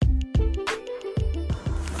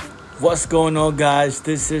What's going on, guys?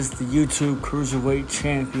 This is the YouTube Cruiserweight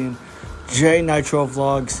Champion, J Nitro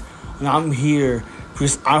Vlogs, and I'm here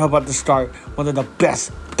because I'm about to start one of the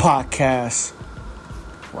best podcasts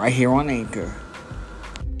right here on Anchor.